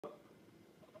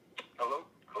Hello?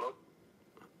 Hello?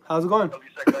 How's it going? At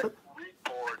least I got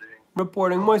reporting.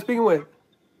 Reporting. Who am I speaking with?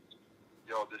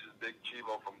 Yo, this is Big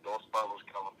Chivo from Dos Palos,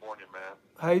 California, man.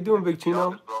 How you doing, Big To be Chino?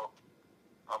 honest, bro,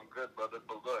 I'm good, brother.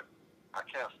 But look, I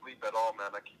can't sleep at all,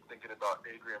 man. I keep thinking about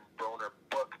Adrian Broner,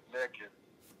 buck naked,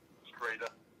 straight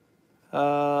up.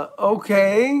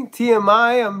 Okay.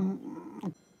 TMI.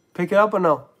 Pick it up or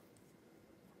no?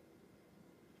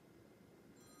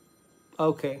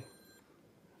 Okay.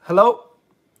 Hello?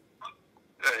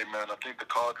 Hey, man, I think the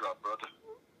call dropped, brother.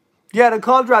 Yeah, the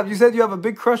call dropped. You said you have a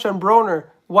big crush on Broner.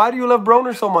 Why do you love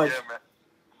Broner so much? Yeah, man.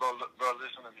 Bro,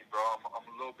 listen to me, bro. I'm a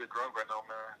little bit drunk right now,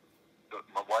 man.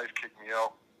 My wife kicked me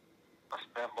out. I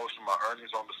spent most of my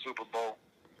earnings on the Super Bowl.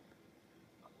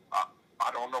 I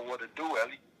don't know what to do,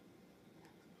 Ellie.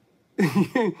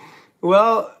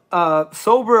 Well,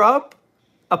 sober up,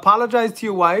 apologize to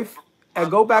your wife, and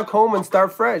go back home and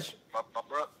start fresh. My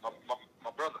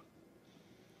brother.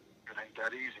 It ain't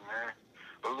that easy, man.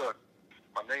 But look,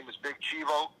 my name is Big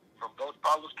Chivo from Dos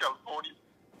Palos, California.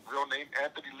 Real name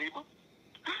Anthony Lima.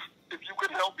 If you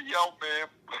could help me out, man.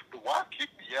 The wife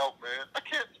kicked me out, man. I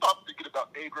can't stop thinking about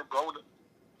Adrian Broner.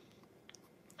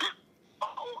 I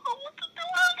don't know what to do,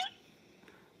 Ellie.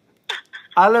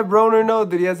 I let Broner know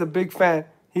that he has a big fan.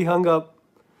 He hung up.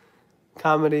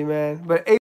 Comedy, man. But